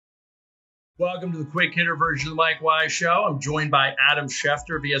Welcome to the quick hitter version of the Mike Wise Show. I'm joined by Adam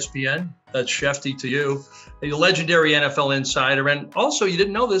Schefter of ESPN. That's Shefty to you. A legendary NFL insider. And also, you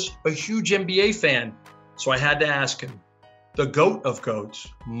didn't know this, a huge NBA fan. So I had to ask him, the GOAT of GOATs,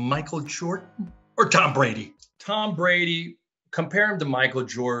 Michael Jordan or Tom Brady? Tom Brady, compare him to Michael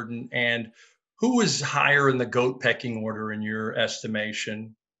Jordan. And who was higher in the GOAT pecking order in your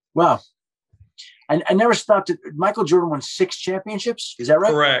estimation? Wow. I never stopped it. Michael Jordan won 6 championships. Is that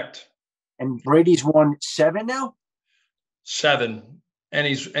right? Correct. And Brady's won 7 now? 7. And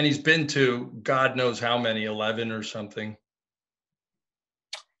he's been to God knows how many, 11 or something.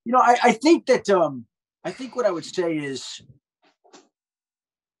 You know, I think that I think what I would say is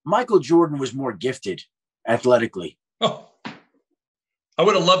Michael Jordan was more gifted athletically. Oh, I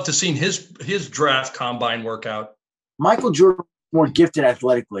would have loved to seen his draft combine workout. Michael Jordan more gifted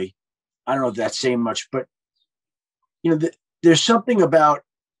athletically. I don't know if that's saying much, but you know, there's something about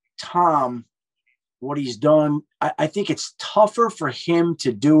Tom, what he's done. I think it's tougher for him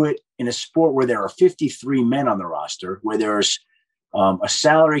to do it in a sport where there are 53 men on the roster, where there's a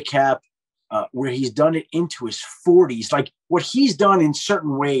salary cap, where he's done it into his 40s. Like what he's done in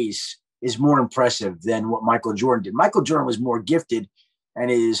certain ways is more impressive than what Michael Jordan did. Michael Jordan was more gifted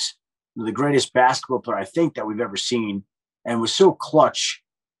and is the greatest basketball player I think that we've ever seen, and was so clutch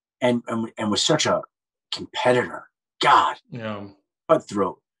and was such a competitor. God, yeah,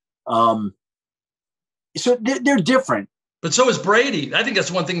 cutthroat. So they're different. But so is Brady. I think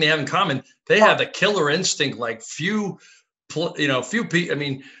that's one thing they have in common. They have the killer instinct like few people. I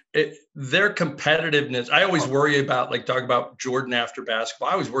mean, their competitiveness. I always worry about, like, talk about Jordan after basketball.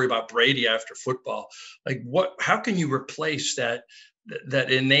 I always worry about Brady after football. Like, how can you replace that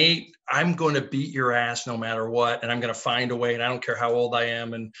innate, I'm going to beat your ass no matter what, and I'm going to find a way, and I don't care how old I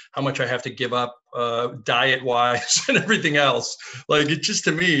am and how much I have to give up diet wise and everything else. Like, it just,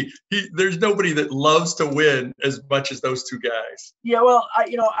 to me, there's nobody that loves to win as much as those two guys. Yeah, well, I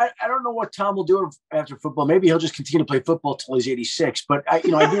don't know what Tom will do after football. Maybe he'll just continue to play football till he's 86. But I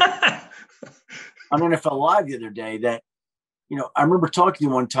do on NFL Live the other day that, I remember talking to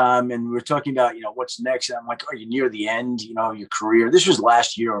him one time, and we were talking about, what's next. And I'm like, are you near the end, of your career? This was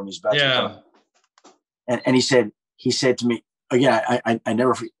last year when he was about to come. And he said to me, again, I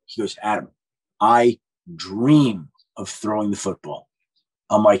never forget, he goes, Adam, I dream of throwing the football.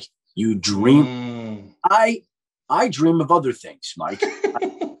 I'm like, you dream? I dream of other things, Mike.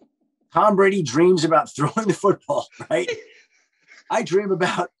 Tom Brady dreams about throwing the football, right? I dream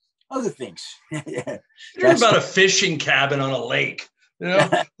about other things. Yeah. Dream about a fishing cabin on a lake.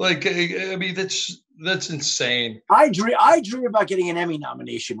 Like, I mean, that's insane. I dream about getting an Emmy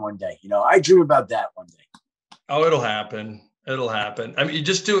nomination one day. I dream about that one day. Oh, it'll happen. It'll happen. I mean, you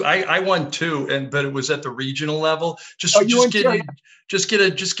just do. I won 2, but it was at the regional level. Just get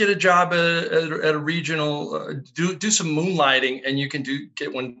a job at a regional. Do some moonlighting, and you can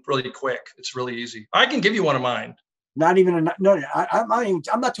get one really quick. It's really easy. I can give you one of mine. Not even no. I'm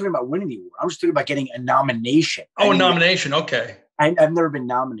not talking about winning the award. I'm just talking about getting a nomination. Oh, a nomination. Okay. I've never been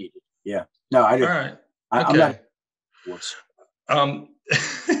nominated. Yeah. No, I didn't. All right. I'm not.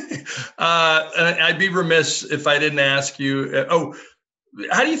 I'd be remiss if I didn't ask you.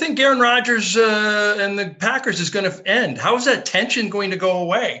 How do you think Aaron Rodgers and the Packers is going to end? How is that tension going to go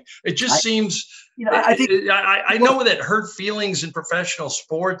away? It just seems. I know that hurt feelings in professional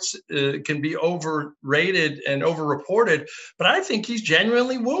sports can be overrated and overreported, but I think he's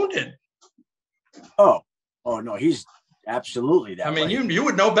genuinely wounded. Oh no, he's absolutely that. I mean, you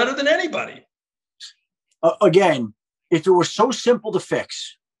would know better than anybody. Again, if it were so simple to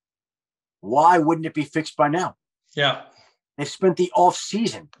fix, why wouldn't it be fixed by now? Yeah. They've spent the off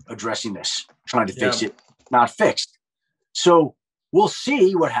season addressing this, trying to fix it, not fixed. So we'll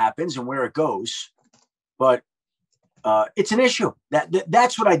see what happens and where it goes, but it's an issue.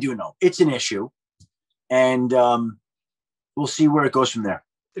 That's what I do know. It's an issue, and we'll see where it goes from there.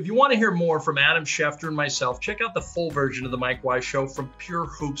 If you want to hear more from Adam Schefter and myself, check out the full version of the Mike Wise Show from Pure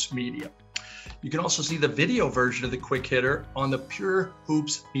Hoops Media. You can also see the video version of the Quick Hitter on the Pure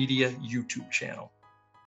Hoops Media YouTube channel.